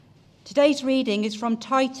Today's reading is from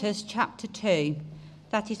Titus chapter 2.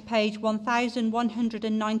 That is page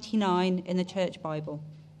 1199 in the Church Bible.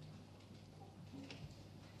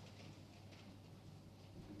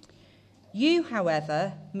 You,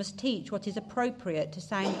 however, must teach what is appropriate to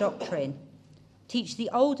sound doctrine. Teach the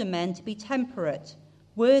older men to be temperate,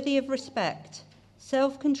 worthy of respect,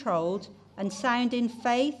 self-controlled, and sound in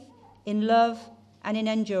faith, in love, and in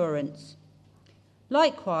endurance.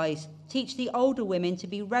 Likewise, teach the older women to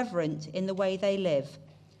be reverent in the way they live,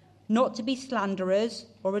 not to be slanderers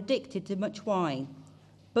or addicted to much wine,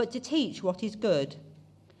 but to teach what is good.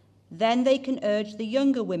 Then they can urge the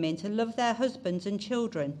younger women to love their husbands and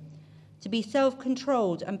children, to be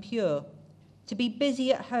self-controlled and pure, to be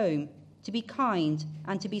busy at home, to be kind,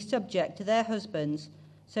 and to be subject to their husbands,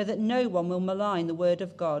 so that no one will malign the word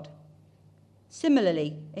of God.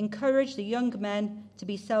 Similarly, encourage the young men to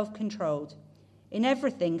be self-controlled. In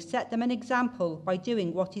everything, set them an example by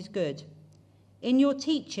doing what is good. In your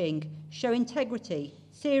teaching, show integrity,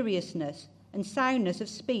 seriousness, and soundness of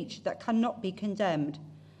speech that cannot be condemned,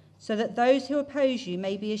 so that those who oppose you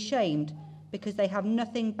may be ashamed, because they have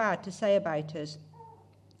nothing bad to say about us.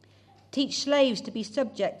 Teach slaves to be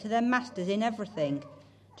subject to their masters in everything,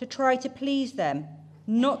 to try to please them,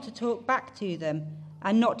 not to talk back to them,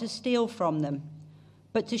 and not to steal from them,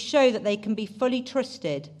 but to show that they can be fully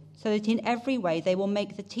trusted, so that in every way they will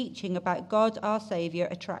make the teaching about God our Saviour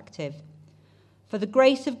attractive. For the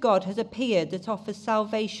grace of God has appeared that offers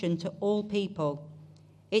salvation to all people.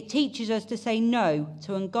 It teaches us to say no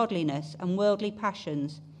to ungodliness and worldly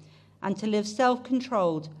passions, and to live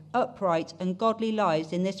self-controlled, upright and godly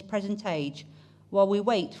lives in this present age, while we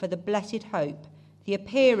wait for the blessed hope, the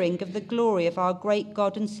appearing of the glory of our great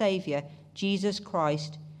God and Saviour, Jesus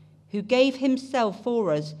Christ, who gave himself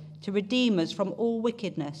for us to redeem us from all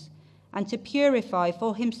wickedness, and to purify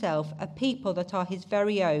for himself a people that are his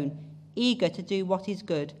very own, eager to do what is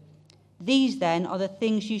good. These then are the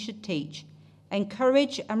things you should teach.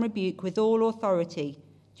 Encourage and rebuke with all authority.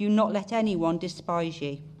 Do not let anyone despise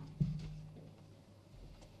you.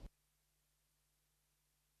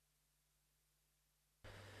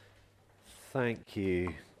 Thank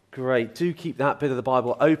you. Great. Do keep that bit of the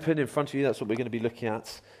Bible open in front of you. That's what we're going to be looking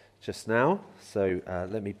at just now. So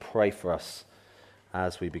let me pray for us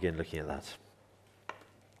as we begin looking at that.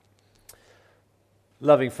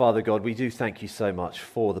 Loving Father God, we do thank you so much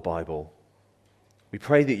for the Bible. We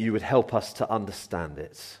pray that you would help us to understand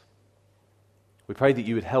it. We pray that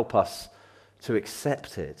you would help us to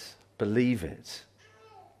accept it, believe it.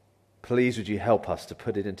 Please would you help us to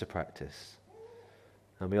put it into practice.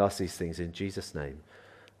 And we ask these things in Jesus' name.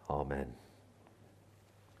 Amen.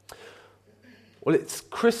 Well, it's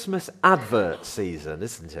Christmas advert season,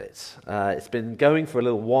 isn't it? It's been going for a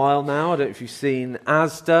little while now. I don't know if you've seen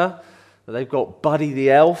Asda. They've got Buddy the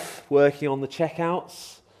Elf working on the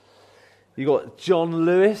checkouts. You've got John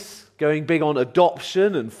Lewis going big on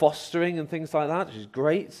adoption and fostering and things like that, which is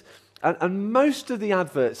great. And most of the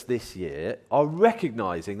adverts this year are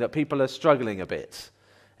recognising that people are struggling a bit.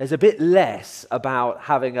 There's a bit less about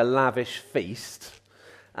having a lavish feast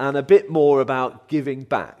and a bit more about giving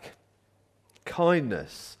back.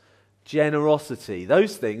 Kindness, generosity,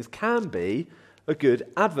 those things can be a good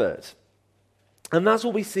advert. And that's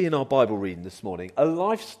what we see in our Bible reading this morning, a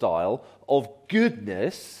lifestyle of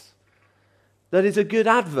goodness that is a good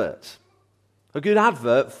advert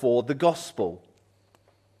for the gospel.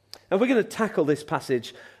 And we're going to tackle this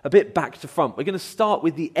passage a bit back to front. We're going to start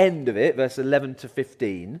with the end of it, verse 11 to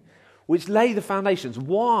 15, which lay the foundations.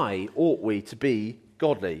 Why ought we to be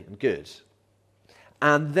godly and good?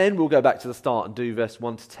 And then we'll go back to the start and do verse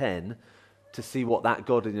 1 to 10 to see what that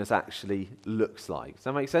godliness actually looks like. Does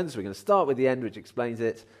that make sense? We're going to start with the end, which explains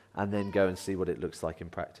it, and then go and see what it looks like in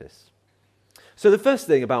practice. So the first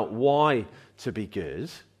thing about why to be good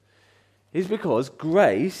is because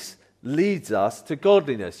grace leads us to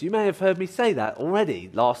godliness. You may have heard me say that already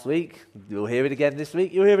last week. You'll hear it again this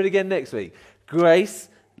week. You'll hear it again next week. Grace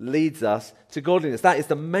leads us to godliness. That is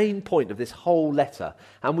the main point of this whole letter.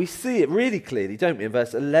 And we see it really clearly, don't we, in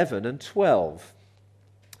verse 11 and 12.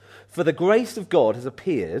 For the grace of God has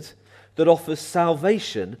appeared that offers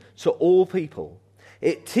salvation to all people.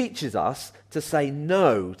 It teaches us to say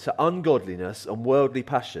no to ungodliness and worldly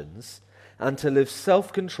passions and to live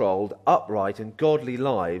self-controlled, upright and godly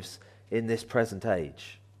lives in this present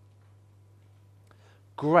age.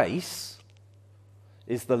 Grace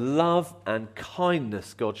is the love and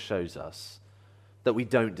kindness God shows us that we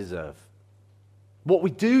don't deserve. What we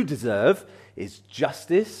do deserve is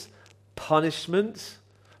justice, punishment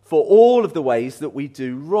for all of the ways that we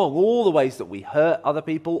do wrong, all the ways that we hurt other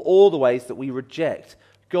people, all the ways that we reject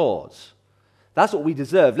God. That's what we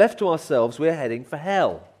deserve. Left to ourselves, we're heading for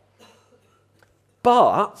hell.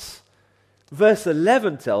 But verse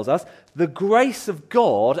 11 tells us the grace of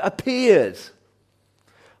God appeared.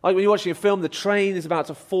 Like when you're watching a film, the train is about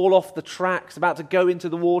to fall off the tracks, about to go into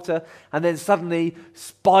the water, and then suddenly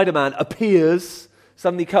Spider-Man appears,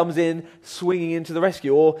 suddenly comes in, swinging into the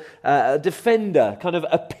rescue, or a defender kind of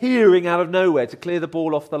appearing out of nowhere to clear the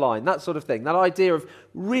ball off the line, that sort of thing. That idea of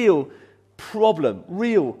real problem,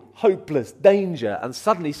 real hopeless danger, and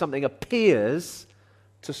suddenly something appears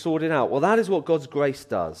to sort it out. Well, that is what God's grace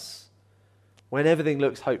does when everything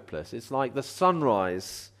looks hopeless. It's like the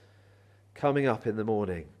sunrise coming up in the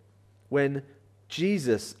morning. When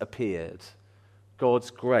Jesus appeared, God's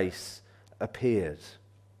grace appeared.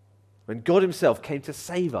 When God himself came to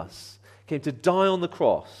save us, came to die on the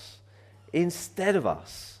cross instead of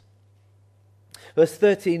us. Verse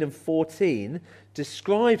 13 and 14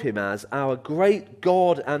 describe him as our great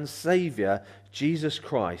God and Saviour, Jesus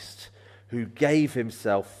Christ, who gave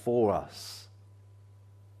himself for us.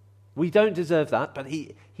 We don't deserve that, but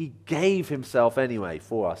he gave himself anyway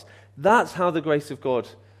for us. That's how the grace of God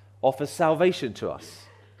offers salvation to us.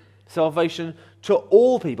 Salvation to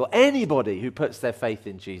all people. Anybody who puts their faith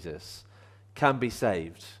in Jesus can be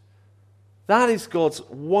saved. That is God's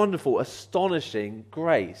wonderful, astonishing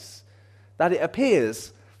grace, that it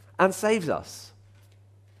appears and saves us.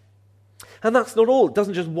 And that's not all. It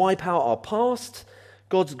doesn't just wipe out our past.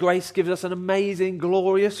 God's grace gives us an amazing,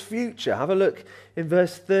 glorious future. Have a look in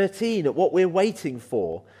verse 13 at what we're waiting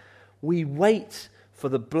for. We wait for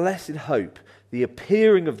the blessed hope, the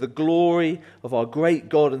appearing of the glory of our great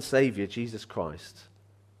God and Saviour, Jesus Christ.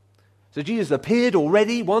 So Jesus appeared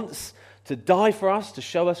already once to die for us, to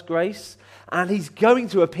show us grace, and he's going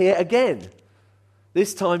to appear again,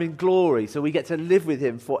 this time in glory, so we get to live with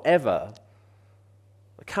him forever.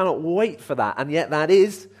 I cannot wait for that, and yet that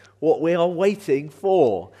is what we are waiting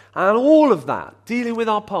for. And all of that, dealing with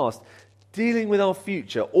our past, dealing with our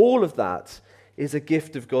future, all of that is a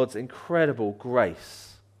gift of God's incredible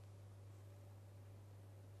grace.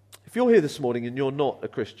 If you're here this morning and you're not a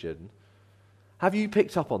Christian, have you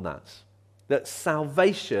picked up on that? That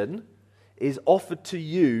salvation is offered to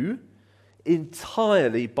you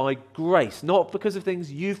entirely by grace, not because of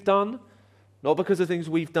things you've done, not because of things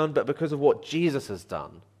we've done, but because of what Jesus has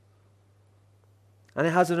done. And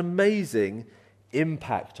it has an amazing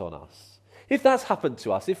impact on us. If that's happened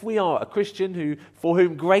to us, if we are a Christian for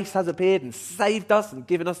whom grace has appeared and saved us and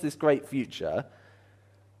given us this great future,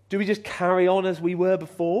 do we just carry on as we were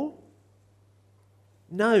before?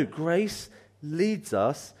 No, grace leads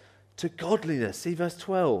us to godliness. See verse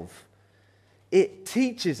 12. It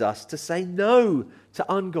teaches us to say no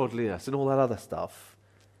to ungodliness and all that other stuff,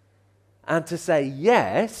 and to say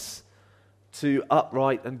yes to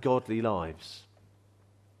upright and godly lives.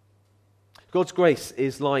 God's grace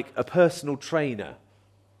is like a personal trainer,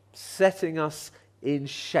 setting us in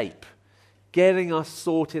shape, getting us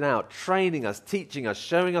sorted out, training us, teaching us,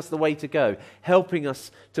 showing us the way to go, helping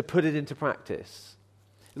us to put it into practice.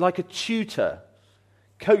 Like a tutor,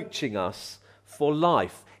 coaching us for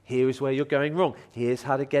life. Here is where you're going wrong. Here's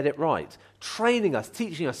how to get it right. Training us,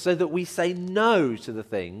 teaching us so that we say no to the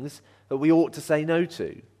things that we ought to say no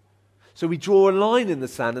to. So we draw a line in the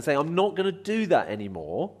sand and say, I'm not going to do that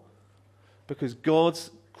anymore, because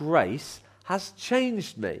God's grace has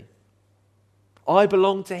changed me. I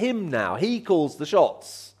belong to him now. He calls the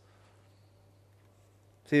shots.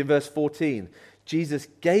 See in verse 14, Jesus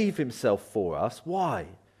gave himself for us. Why?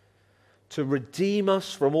 To redeem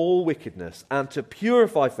us from all wickedness and to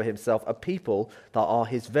purify for himself a people that are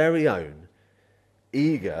his very own,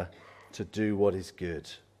 eager to do what is good.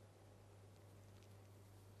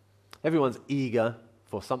 Everyone's eager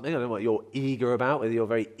for something. I don't know what you're eager about, whether you're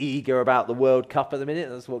very eager about the World Cup at the minute,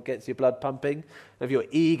 that's what gets your blood pumping. If you're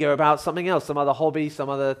eager about something else, some other hobby, some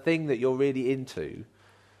other thing that you're really into.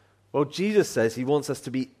 Well, Jesus says he wants us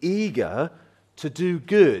to be eager to do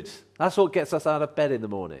good. That's what gets us out of bed in the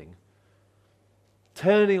morning.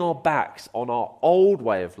 Turning our backs on our old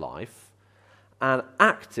way of life and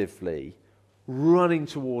actively running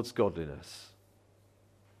towards godliness.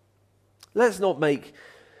 Let's not make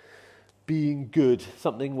being good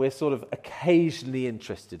something we're sort of occasionally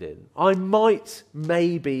interested in. I might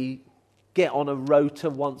maybe get on a rota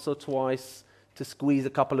once or twice to squeeze a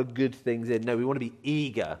couple of good things in. No, we want to be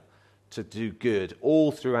eager to do good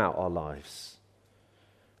all throughout our lives.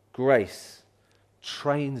 Grace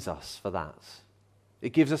trains us for that.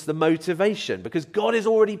 It gives us the motivation because God is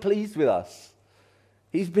already pleased with us.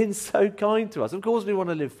 He's been so kind to us. Of course we want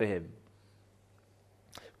to live for him.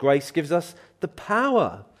 Grace gives us the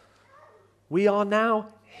power. We are now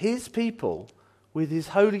his people with his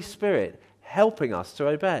Holy Spirit helping us to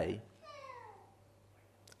obey.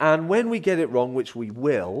 And when we get it wrong, which we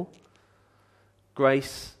will,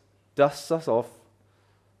 grace dusts us off,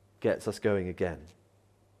 gets us going again.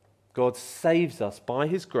 God saves us by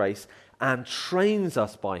his grace and trains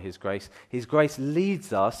us by his grace. His grace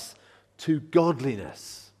leads us to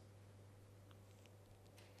godliness.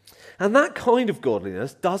 And that kind of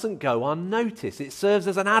godliness doesn't go unnoticed. It serves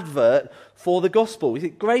as an advert for the gospel. You see,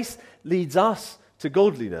 grace leads us to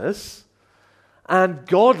godliness, and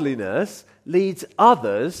godliness leads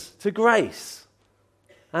others to grace.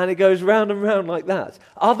 And it goes round and round like that.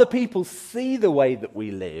 Other people see the way that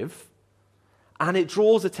we live, and it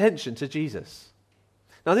draws attention to Jesus.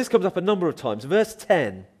 Now, this comes up a number of times. Verse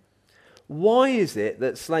 10, why is it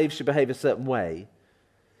that slaves should behave a certain way?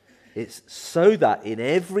 It's so that in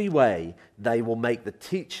every way they will make the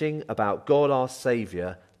teaching about God our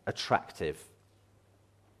Saviour attractive.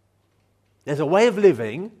 There's a way of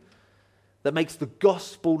living that makes the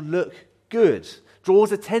gospel look good,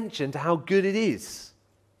 draws attention to how good it is.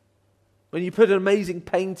 When you put an amazing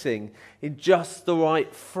painting in just the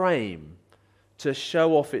right frame to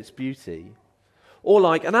show off its beauty, or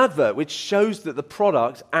like an advert which shows that the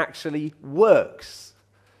product actually works.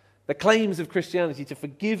 The claims of Christianity to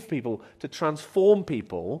forgive people, to transform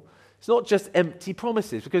people, it's not just empty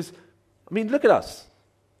promises. Because, I mean, look at us.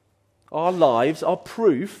 Our lives are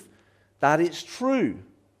proof that it's true,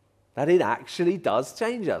 that it actually does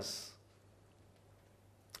change us.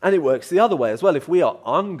 And it works the other way as well. If we are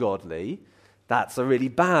ungodly, that's a really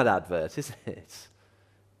bad advert, isn't it?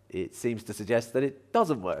 It seems to suggest that it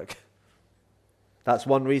doesn't work. That's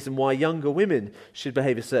one reason why younger women should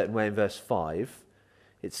behave a certain way in verse 5.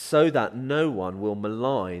 It's so that no one will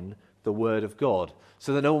malign the word of God.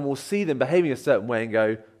 So that no one will see them behaving a certain way and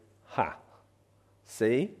go, ha,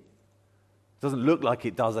 see? It doesn't look like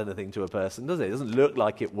it does anything to a person, does it? It doesn't look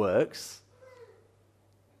like it works.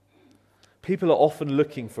 People are often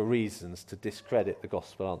looking for reasons to discredit the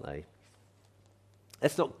gospel, aren't they?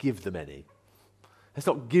 Let's not give them any. Let's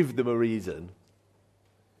not give them a reason.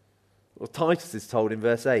 Well, Titus is told in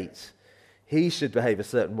verse 8, he should behave a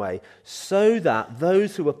certain way so that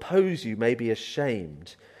those who oppose you may be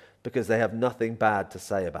ashamed because they have nothing bad to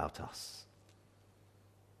say about us.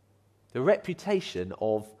 The reputation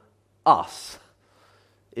of us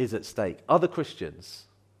is at stake. Other Christians.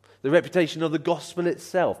 The reputation of the gospel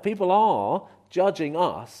itself. People are judging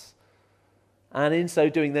us, and in so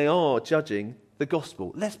doing they are judging the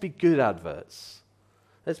gospel. Let's be good adverts.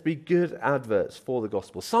 Let's be good adverts for the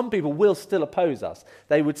gospel. Some people will still oppose us.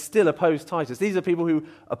 They would still oppose Titus. These are people who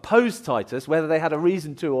oppose Titus, whether they had a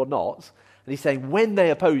reason to or not. And he's saying, when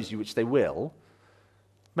they oppose you, which they will,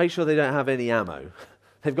 make sure they don't have any ammo.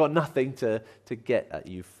 They've got nothing to get at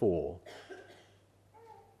you for.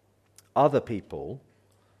 Other people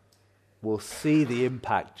will see the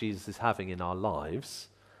impact Jesus is having in our lives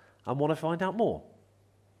and want to find out more.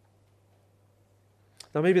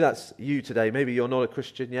 Now, maybe that's you today. Maybe you're not a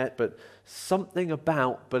Christian yet, but something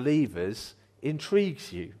about believers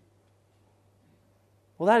intrigues you.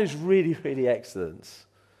 Well, that is really, really excellent.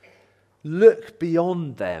 Look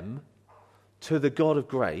beyond them to the God of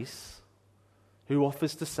grace who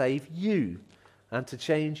offers to save you and to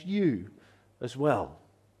change you as well.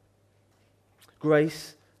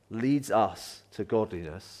 Grace leads us to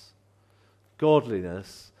godliness.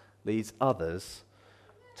 Godliness leads others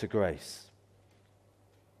to grace.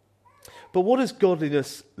 But what does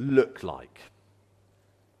godliness look like?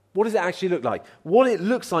 What does it actually look like? What it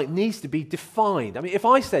looks like needs to be defined. I mean, if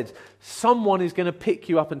I said someone is going to pick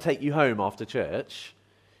you up and take you home after church,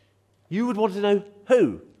 you would want to know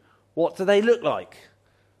who. What do they look like?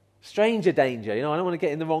 Stranger danger, I don't want to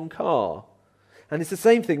get in the wrong car. And it's the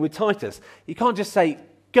same thing with Titus. You can't just say,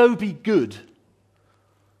 go be good.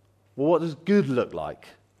 Well, what does good look like?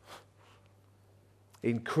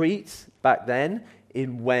 In Crete, back then,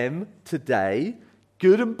 in Wem, today,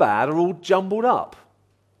 good and bad are all jumbled up.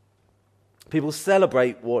 People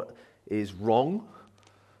celebrate what is wrong,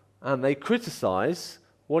 and they criticize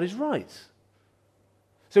what is right.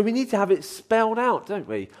 So we need to have it spelled out, don't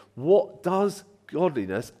we? What does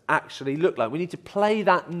godliness actually look like? We need to play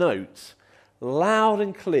that note loud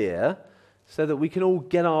and clear so that we can all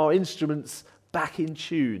get our instruments back in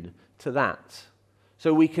tune to that.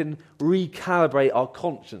 So we can recalibrate our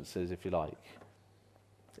consciences, if you like.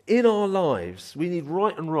 In our lives, we need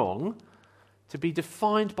right and wrong to be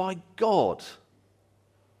defined by God,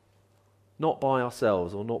 not by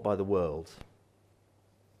ourselves or not by the world.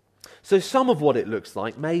 So some of what it looks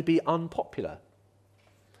like may be unpopular,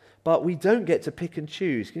 but we don't get to pick and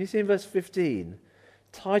choose. Can you see in verse 15?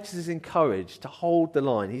 Titus is encouraged to hold the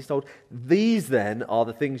line. He's told, these then are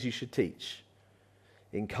the things you should teach.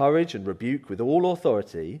 Encourage and rebuke with all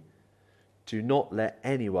authority. Do not let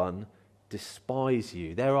anyone despise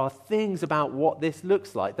you. There are things about what this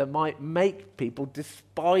looks like that might make people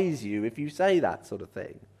despise you if you say that sort of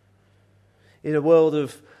thing. In a world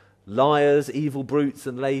of liars, evil brutes,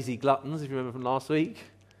 and lazy gluttons, if you remember from last week,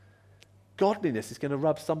 godliness is going to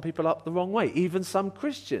rub some people up the wrong way, even some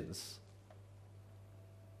Christians.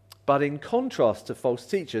 But in contrast to false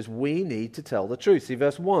teachers, we need to tell the truth. See,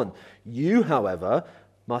 verse 1, you, however,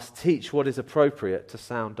 must teach what is appropriate to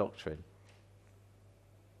sound doctrine.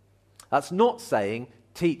 That's not saying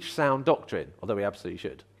teach sound doctrine, although we absolutely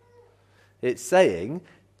should. It's saying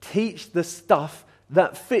teach the stuff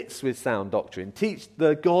that fits with sound doctrine. Teach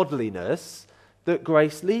the godliness that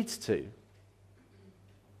grace leads to.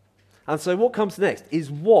 And so what comes next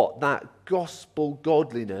is what that gospel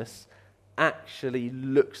godliness actually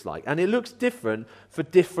looks like. And it looks different for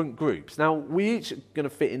different groups. Now, we each are going to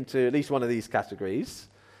fit into at least one of these categories.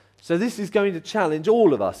 So this is going to challenge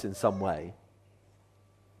all of us in some way.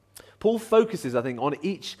 Paul focuses, I think, on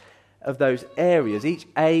each of those areas, each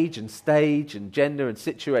age and stage and gender and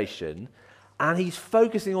situation, and he's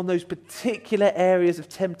focusing on those particular areas of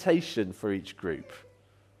temptation for each group.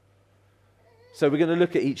 So we're going to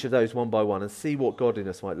look at each of those one by one and see what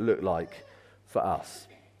godliness might look like for us.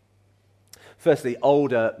 Firstly,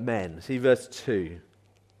 older men. See verse 2.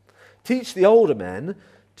 Teach the older men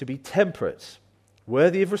to be temperate,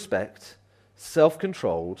 worthy of respect,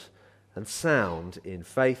 self-controlled, and sound in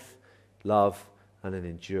faith, love, and in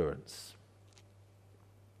endurance.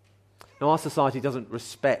 Now, our society doesn't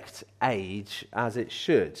respect age as it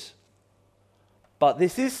should. But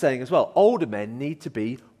this is saying as well, older men need to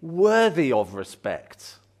be worthy of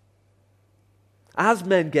respect. As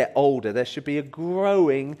men get older, there should be a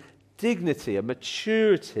growing dignity, a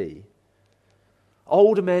maturity.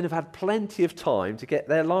 Older men have had plenty of time to get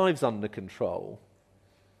their lives under control.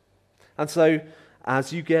 And so,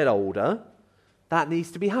 as you get older, that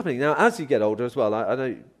needs to be happening. Now, as you get older as well, I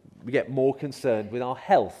know we get more concerned with our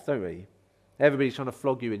health, don't we? Everybody's trying to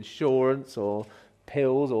flog you insurance or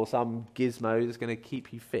pills or some gizmo that's going to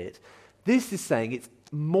keep you fit. This is saying it's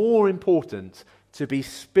more important to be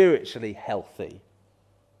spiritually healthy.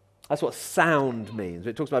 That's what sound means.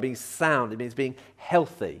 When it talks about being sound, it means being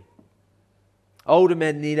healthy. Older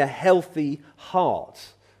men need a healthy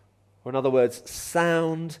heart. Or in other words,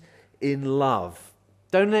 sound in love.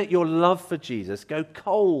 Don't let your love for Jesus go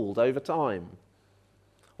cold over time.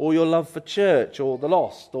 Or your love for church or the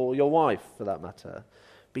lost or your wife for that matter.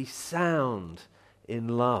 Be sound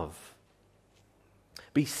in love.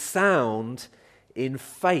 Be sound in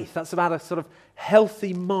faith. That's about a sort of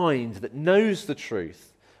healthy mind that knows the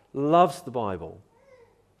truth, loves the Bible.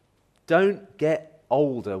 Don't get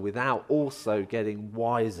older without also getting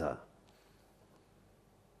wiser.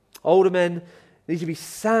 Older men need to be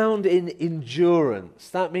sound in endurance.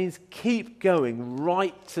 That means keep going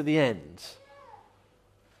right to the end.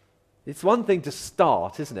 It's one thing to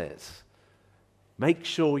start, isn't it? Make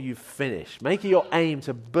sure you finish. Make it your aim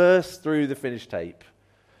to burst through the finish tape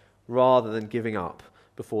rather than giving up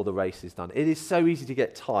before the race is done. It is so easy to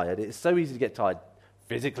get tired. It is so easy to get tired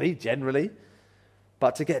physically, generally,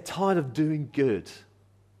 but to get tired of doing good.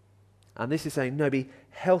 And this is saying, no, be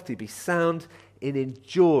healthy, be sound in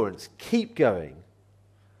endurance. Keep going.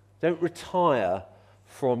 Don't retire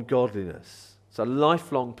from godliness. It's a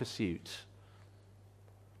lifelong pursuit.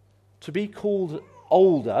 To be called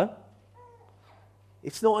older,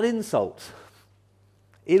 it's not an insult.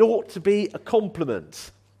 It ought to be a compliment.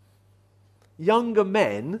 Younger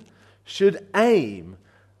men should aim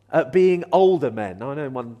at being older men. Now, I know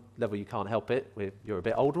in one level you can't help it. You're a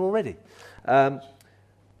bit older already. But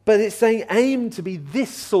it's saying aim to be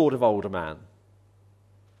this sort of older man.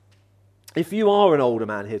 If you are an older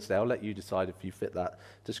man here today, I'll let you decide if you fit that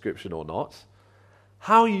description or not.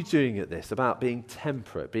 How are you doing at this, about being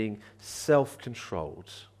temperate, being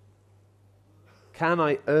self-controlled? Can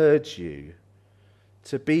I urge you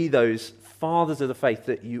to be those fathers of the faith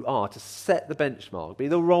that you are, to set the benchmark, be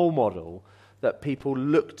the role model that people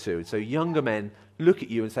look to? So younger men look at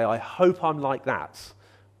you and say, I hope I'm like that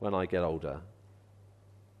when I get older.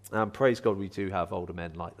 And praise God we do have older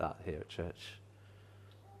men like that here at church.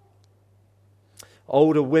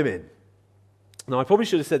 Older women. Now, I probably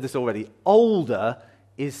should have said this already. Older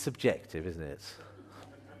is subjective, isn't it?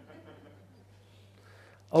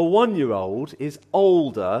 A 1-year-old is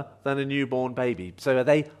older than a newborn baby. So are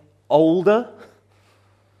they older?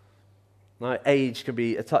 Now, age can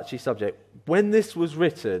be a touchy subject. When this was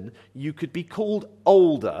written, you could be called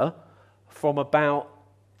older from about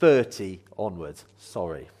 30 onwards.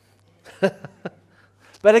 Sorry.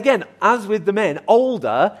 But again, as with the men,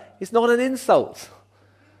 older is not an insult.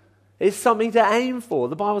 It's something to aim for.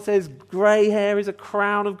 The Bible says grey hair is a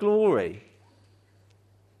crown of glory.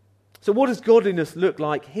 So what does godliness look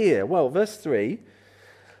like here? Well, verse 3,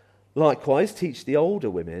 likewise teach the older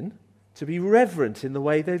women to be reverent in the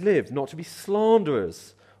way they live, not to be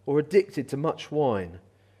slanderers or addicted to much wine,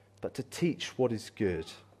 but to teach what is good.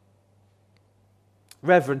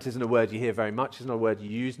 Reverent isn't a word you hear very much. It's not a word you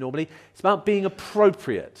use normally. It's about being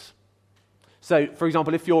appropriate. So, for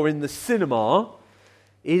example, if you're in the cinema,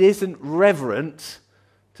 it isn't reverent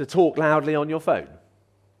to talk loudly on your phone.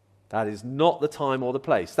 That is not the time or the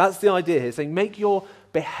place. That's the idea here, saying make your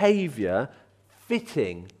behaviour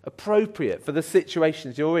fitting, appropriate for the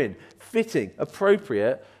situations you're in. Fitting,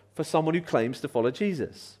 appropriate for someone who claims to follow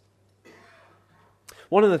Jesus.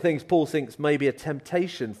 One of the things Paul thinks may be a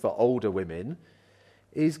temptation for older women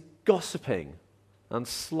is gossiping and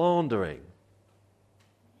slandering.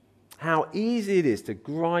 How easy it is to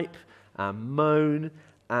gripe and moan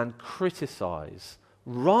and criticise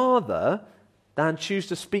rather than choose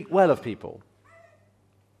to speak well of people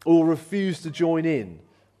or refuse to join in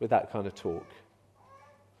with that kind of talk.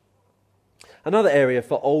 Another area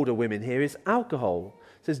for older women here is alcohol.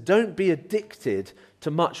 It says, don't be addicted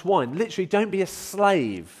to much wine. Literally, don't be a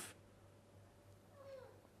slave.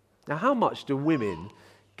 Now, how much do women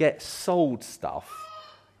get sold stuff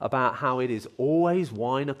about how it is always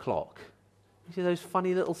wine o'clock? You see those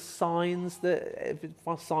funny little signs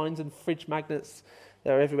and fridge magnets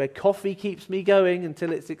that are everywhere. Coffee keeps me going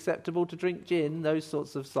until it's acceptable to drink gin. Those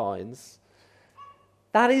sorts of signs.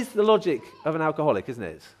 That is the logic of an alcoholic, isn't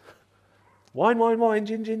it? Wine, wine, wine,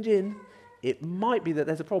 gin, gin, gin. It might be that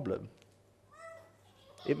there's a problem.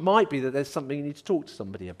 It might be that there's something you need to talk to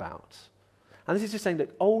somebody about. And this is just saying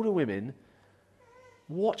that older women,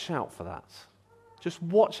 watch out for that. Just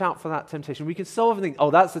watch out for that temptation. We can so often think,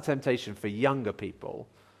 oh, that's the temptation for younger people.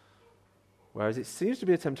 Whereas it seems to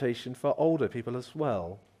be a temptation for older people as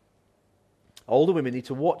well. Older women need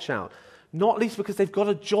to watch out. Not least because they've got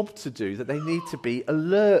a job to do that they need to be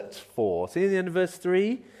alert for. See in the end of verse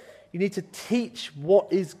 3? You need to teach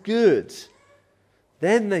what is good.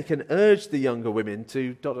 Then they can urge the younger women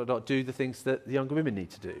to ... do the things that the younger women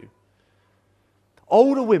need to do.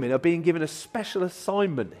 Older women are being given a special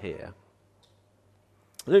assignment here.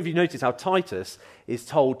 I don't know if you notice how Titus is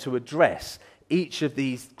told to address each of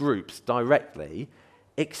these groups directly,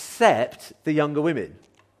 except the younger women.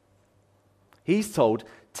 He's told,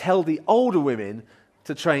 tell the older women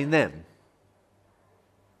to train them.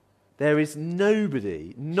 There is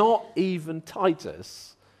nobody, not even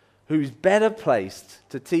Titus, who's better placed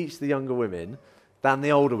to teach the younger women than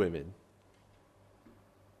the older women.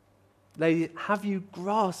 Ladies, have you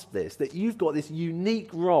grasped this? That you've got this unique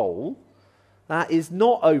role that is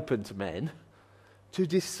not open to men to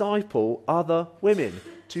disciple other women,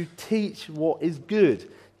 to teach what is good.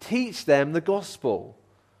 Teach them the gospel.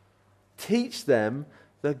 Teach them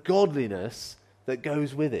the godliness that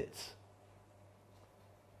goes with it.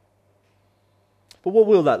 But what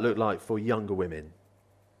will that look like for younger women?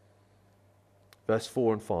 Verse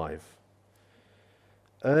 4 and 5.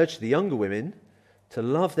 Urge the younger women to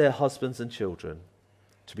love their husbands and children,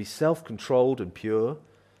 to be self-controlled and pure,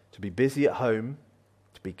 to be busy at home,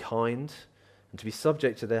 to be kind, and to be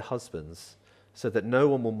subject to their husbands, so that no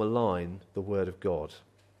one will malign the word of God.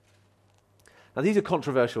 Now, these are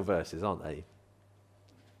controversial verses, aren't they?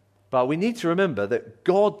 But we need to remember that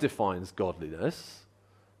God defines godliness,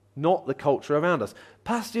 not the culture around us.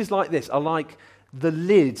 Passages like this are like the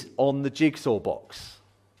lid on the jigsaw box,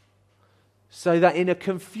 so that in a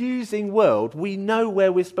confusing world, we know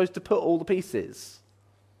where we're supposed to put all the pieces.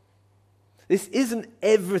 This isn't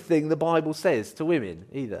everything the Bible says to women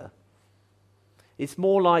either. It's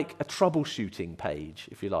more like a troubleshooting page,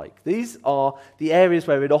 if you like. These are the areas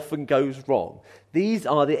where it often goes wrong. These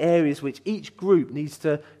are the areas which each group needs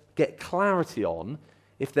to get clarity on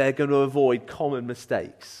if they're going to avoid common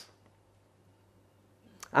mistakes.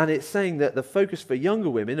 And it's saying that the focus for younger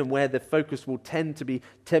women, and where the focus will tend to be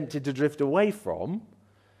tempted to drift away from,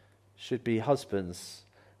 should be husbands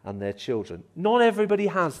and their children. Not everybody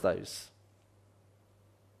has those.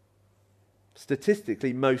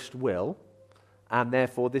 Statistically, most will, and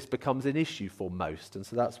therefore this becomes an issue for most, and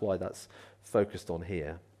so that's why that's focused on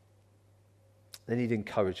here. They need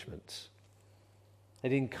encouragement. They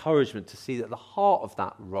need encouragement to see that the heart of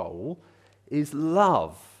that role is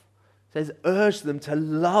love. It says, urge them to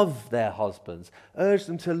love their husbands, urge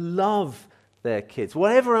them to love their kids.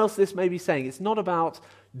 Whatever else this may be saying, it's not about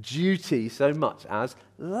duty so much as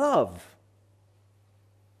love.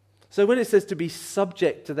 So when it says to be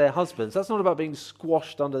subject to their husbands, that's not about being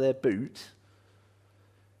squashed under their boot.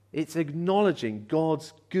 It's acknowledging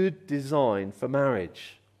God's good design for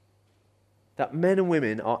marriage. that men and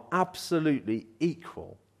women are absolutely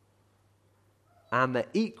equal. And that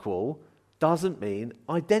equal doesn't mean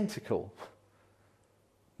identical.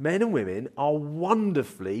 Men and women are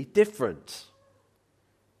wonderfully different.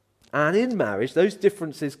 And in marriage, those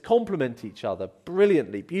differences complement each other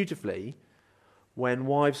brilliantly, beautifully, when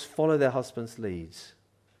wives follow their husband's leads.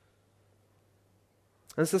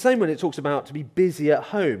 And it's the same when it talks about to be busy at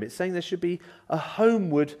home. It's saying there should be a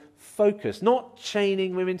homeward focus, not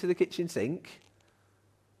chaining women to the kitchen sink.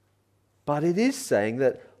 But it is saying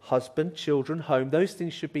that husband, children, home, those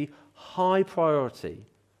things should be high priority.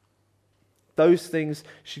 Those things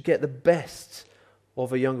should get the best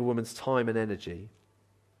of a younger woman's time and energy.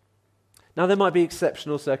 Now, there might be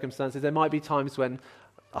exceptional circumstances. There might be times when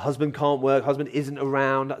a husband can't work, husband isn't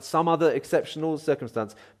around, some other exceptional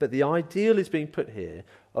circumstance. But the ideal is being put here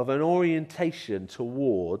of an orientation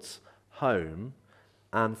towards home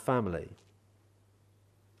and family.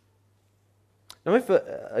 Now, if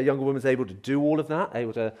a younger woman's able to do all of that,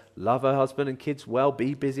 able to love her husband and kids well,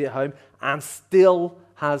 be busy at home, and still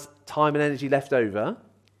has time and energy left over,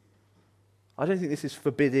 I don't think this is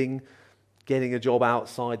forbidding getting a job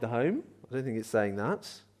outside the home. I don't think it's saying that.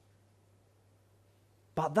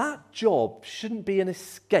 But that job shouldn't be an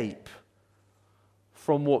escape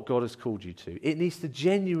from what God has called you to. It needs to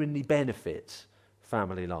genuinely benefit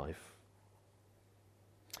family life.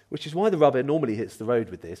 Which is why the rubber normally hits the road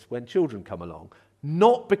with this when children come along.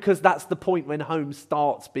 Not because that's the point when home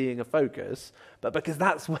starts being a focus, but because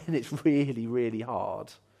that's when it's really, really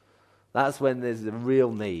hard. That's when there's a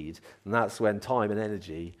real need, and that's when time and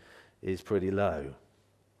energy is pretty low.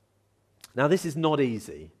 Now, this is not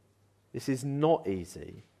easy. This is not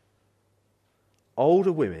easy.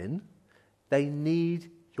 Older women, they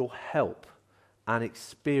need your help and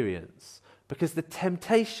experience, because the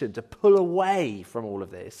temptation to pull away from all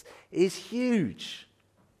of this is huge.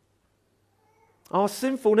 Our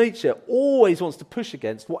sinful nature always wants to push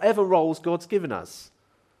against whatever roles God's given us.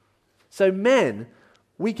 So men,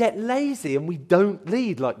 we get lazy and we don't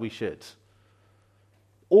lead like we should.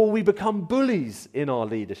 Or we become bullies in our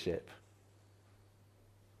leadership.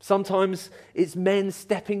 Sometimes it's men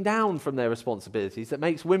stepping down from their responsibilities that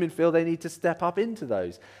makes women feel they need to step up into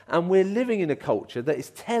those. And we're living in a culture that is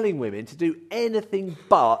telling women to do anything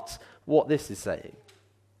but what this is saying.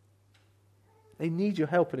 They need your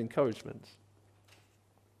help and encouragement.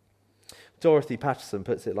 Dorothy Patterson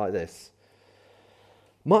puts it like this: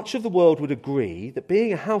 much of the world would agree that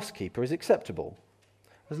being a housekeeper is acceptable,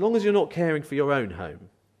 as long as you're not caring for your own home.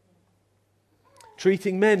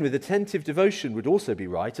 Treating men with attentive devotion would also be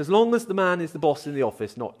right, as long as the man is the boss in the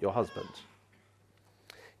office, not your husband.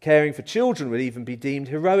 Caring for children would even be deemed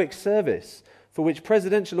heroic service, for which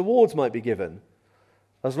presidential awards might be given,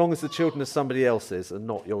 as long as the children are somebody else's and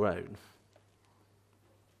not your own.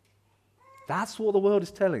 That's what the world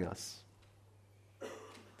is telling us.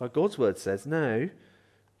 But God's word says, no,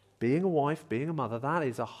 being a wife, being a mother, that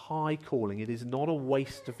is a high calling. It is not a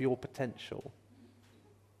waste of your potential.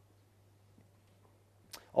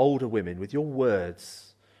 Older women, with your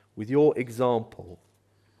words, with your example,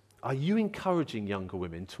 are you encouraging younger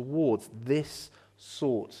women towards this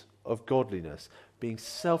sort of godliness, being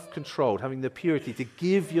self-controlled, having the purity to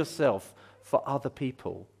give yourself for other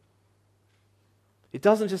people? It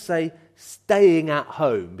doesn't just say staying at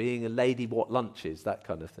home, being a lady what lunches, that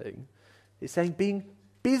kind of thing. It's saying being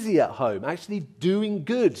busy at home, actually doing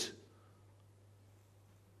good.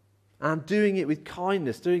 And doing it with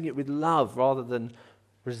kindness, doing it with love rather than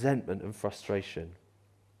resentment and frustration.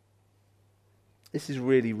 This is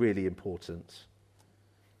really, really important.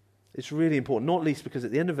 It's really important, not least because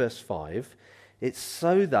at the end of verse 5, it's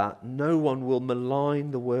so that no one will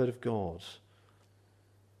malign the word of God.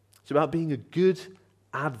 It's about being a good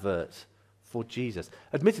advert for Jesus.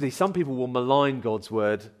 Admittedly, some people will malign God's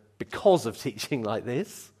word because of teaching like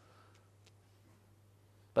this,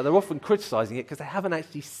 but they're often criticizing it because they haven't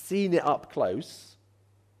actually seen it up close,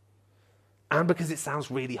 and because it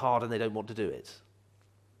sounds really hard and they don't want to do it.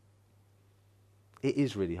 It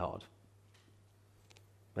is really hard,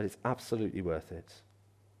 but it's absolutely worth it.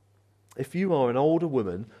 If you are an older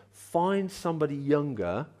woman, find somebody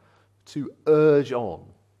younger to urge on.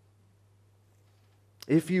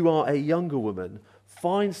 If you are a younger woman,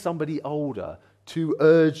 find somebody older to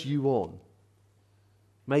urge you on,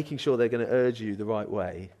 making sure they're going to urge you the right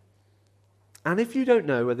way. And if you don't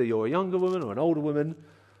know whether you're a younger woman or an older woman,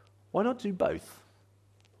 why not do both?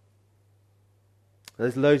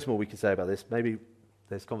 There's loads more we can say about this. Maybe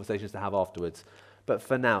there's conversations to have afterwards. But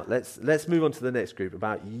for now, let's move on to the next group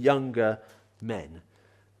about younger men.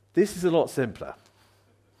 This is a lot simpler.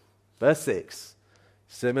 Verse 6.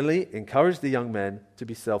 Similarly, encourage the young men to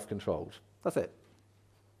be self-controlled. That's it.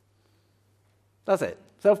 That's it.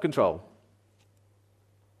 Self-control.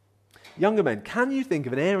 Younger men, can you think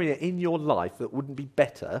of an area in your life that wouldn't be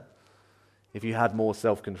better if you had more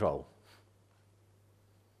self-control?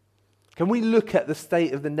 Can we look at the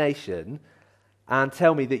state of the nation and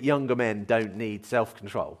tell me that younger men don't need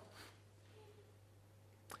self-control?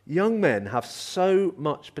 Young men have so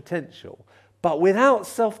much potential, but without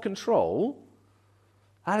self-control,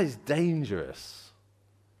 that is dangerous.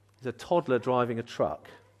 It's a toddler driving a truck.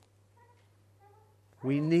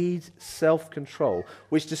 We need self-control,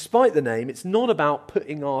 which despite the name, it's not about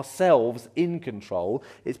putting ourselves in control,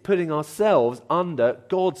 it's putting ourselves under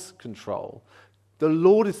God's control. The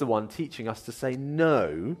Lord is the one teaching us to say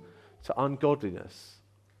no to ungodliness.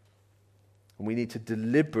 And we need to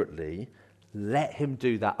deliberately let him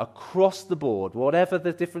do that across the board, whatever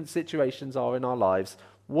the different situations are in our lives.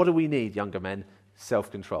 What do we need, younger men?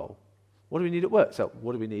 Self-control. What do we need at work? So,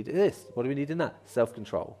 what do we need in this? What do we need in that?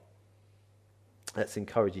 Self-control. Let's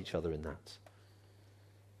encourage each other in that.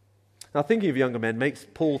 Now, thinking of younger men makes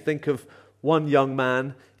Paul think of one young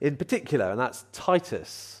man in particular, and that's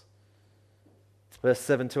Titus. Verse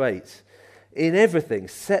 7 to 8. In everything,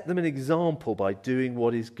 set them an example by doing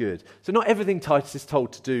what is good. So not everything Titus is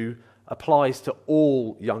told to do applies to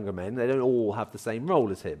all younger men. They don't all have the same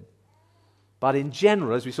role as him. But in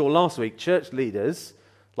general, as we saw last week, church leaders,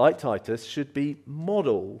 like Titus, should be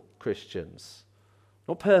model Christians.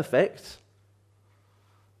 Not perfect,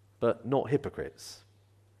 but not hypocrites.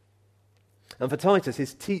 And for Titus,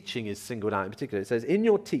 his teaching is singled out in particular. It says, in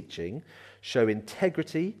your teaching, show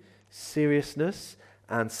integrity, seriousness,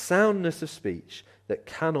 and soundness of speech that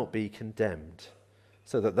cannot be condemned,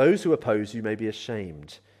 so that those who oppose you may be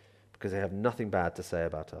ashamed, because they have nothing bad to say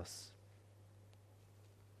about us.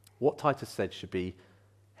 What Titus said should be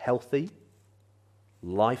healthy,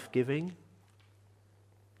 life-giving,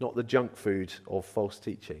 not the junk food of false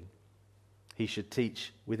teaching. He should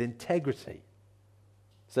teach with integrity,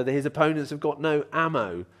 so that his opponents have got no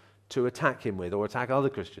ammo to attack him with or attack other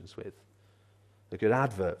Christians with. A good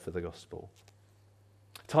advert for the gospel.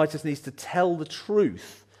 Titus needs to tell the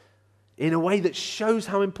truth in a way that shows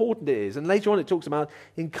how important it is. And later on it talks about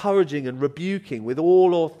encouraging and rebuking with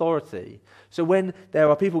all authority. So when there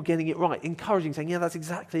are people getting it right, encouraging, saying, yeah, that's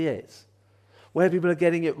exactly it. Where people are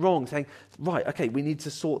getting it wrong, saying, right, okay, we need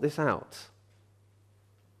to sort this out.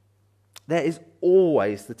 There is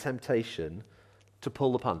always the temptation to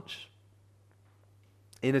pull the punch.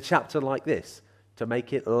 In a chapter like this, to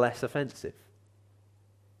make it less offensive.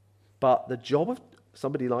 But the job of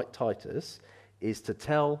somebody like Titus is to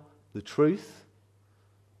tell the truth,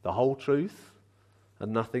 the whole truth,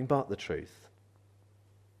 and nothing but the truth.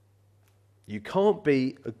 You can't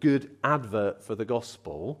be a good advert for the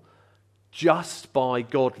gospel just by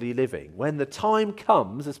godly living. When the time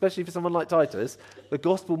comes, especially for someone like Titus, the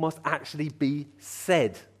gospel must actually be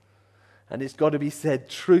said. And it's got to be said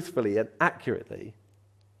truthfully and accurately.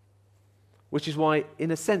 Which is why,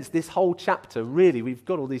 in a sense, this whole chapter, really, we've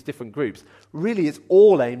got all these different groups. Really, it's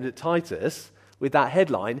all aimed at Titus with that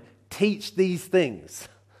headline, teach these things.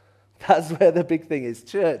 That's where the big thing is.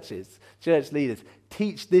 Churches, church leaders,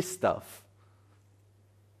 teach this stuff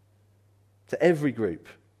to every group,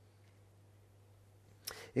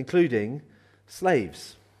 including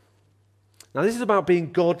slaves. Now, this is about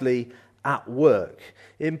being godly at work.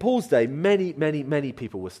 In Paul's day, many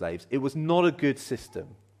people were slaves. It was not a good system.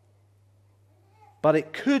 But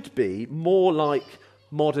it could be more like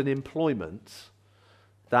modern employment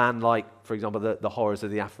than like, for example, the horrors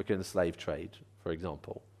of the African slave trade, for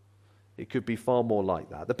example. It could be far more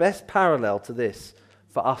like that. The best parallel to this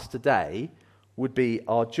for us today would be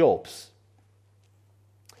our jobs.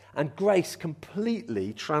 And grace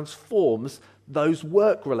completely transforms those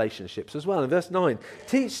work relationships as well. In verse 9,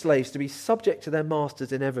 teach slaves to be subject to their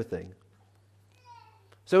masters in everything.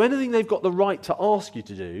 So anything they've got the right to ask you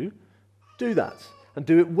to do that and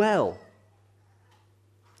do it well.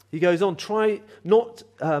 He goes on, try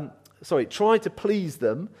to please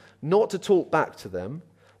them, not to talk back to them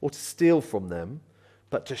or to steal from them,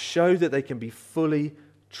 but to show that they can be fully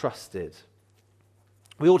trusted.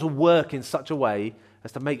 We ought to work in such a way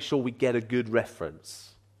as to make sure we get a good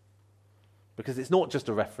reference. Because it's not just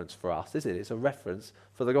a reference for us, is it? It's a reference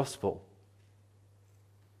for the gospel.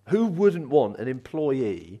 Who wouldn't want an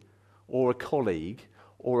employee or a colleague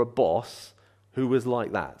or a boss who was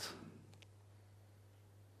like that?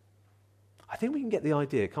 I think we can get the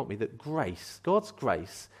idea, can't we, that grace, God's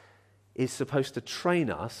grace, is supposed to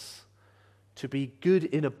train us to be good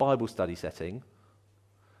in a Bible study setting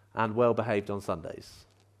and well behaved on Sundays.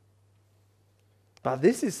 But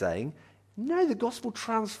this is saying No, the gospel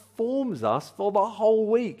transforms us for the whole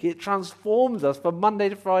week. It transforms us from Monday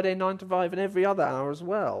to Friday, 9 to 5, and every other hour as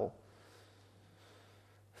well.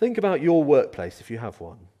 Think about your workplace if you have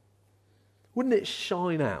one. Wouldn't it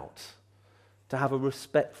shine out to have a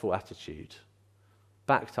respectful attitude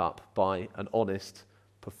backed up by an honest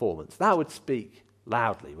performance? That would speak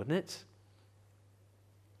loudly, wouldn't it?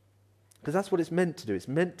 Because that's what it's meant to do. It's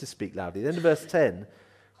meant to speak loudly. Then in verse 10,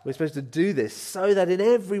 we're supposed to do this so that in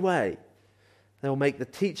every way they'll make the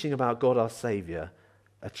teaching about God our Saviour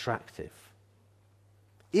attractive.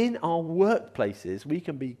 In our workplaces, we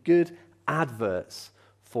can be good adverts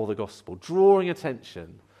for the gospel, drawing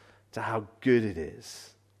attention to how good it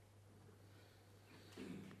is.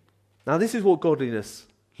 Now, this is what godliness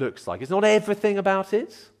looks like. It's not everything about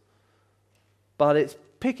it, but it's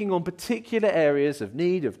picking on particular areas of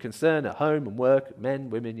need, of concern at home and work, men,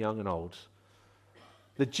 women, young and old.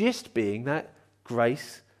 The gist being that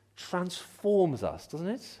grace transforms us, doesn't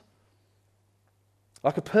it?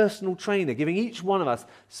 Like a personal trainer, giving each one of us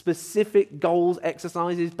specific goals,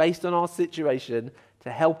 exercises based on our situation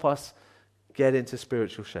to help us get into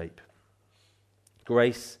spiritual shape.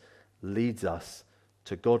 Grace leads us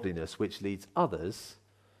to godliness, which leads others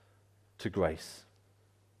to grace.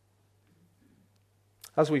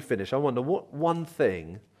 As we finish, I wonder what one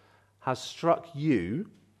thing has struck you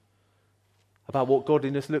about what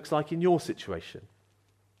godliness looks like in your situation.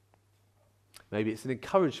 Maybe it's an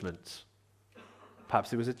encouragement.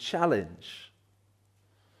 Perhaps it was a challenge.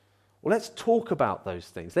 Well, let's talk about those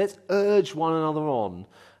things. Let's urge one another on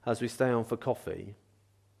as we stay on for coffee.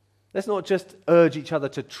 Let's not just urge each other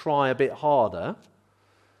to try a bit harder,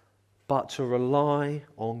 but to rely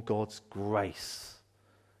on God's grace.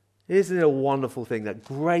 Isn't it a wonderful thing that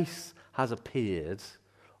grace has appeared,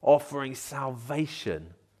 offering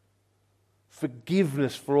salvation,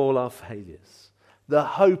 forgiveness for all our failures, the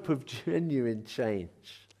hope of genuine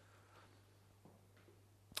change?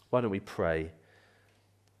 Why don't we pray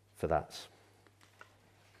for that?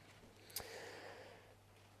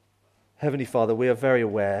 Heavenly Father, we are very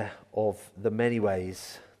aware of the many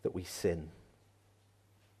ways that we sin.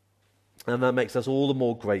 And that makes us all the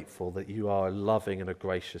more grateful that you are a loving and a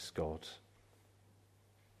gracious God.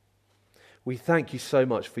 We thank you so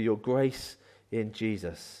much for your grace in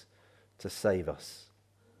Jesus to save us.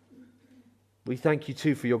 We thank you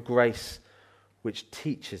too for your grace which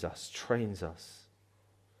teaches us, trains us.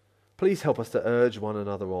 Please help us to urge one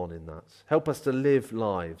another on in that. Help us to live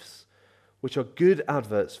lives which are good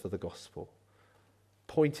adverts for the gospel,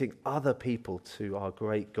 pointing other people to our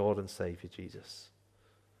great God and Saviour Jesus.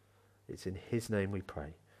 It's in his name we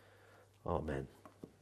pray. Amen.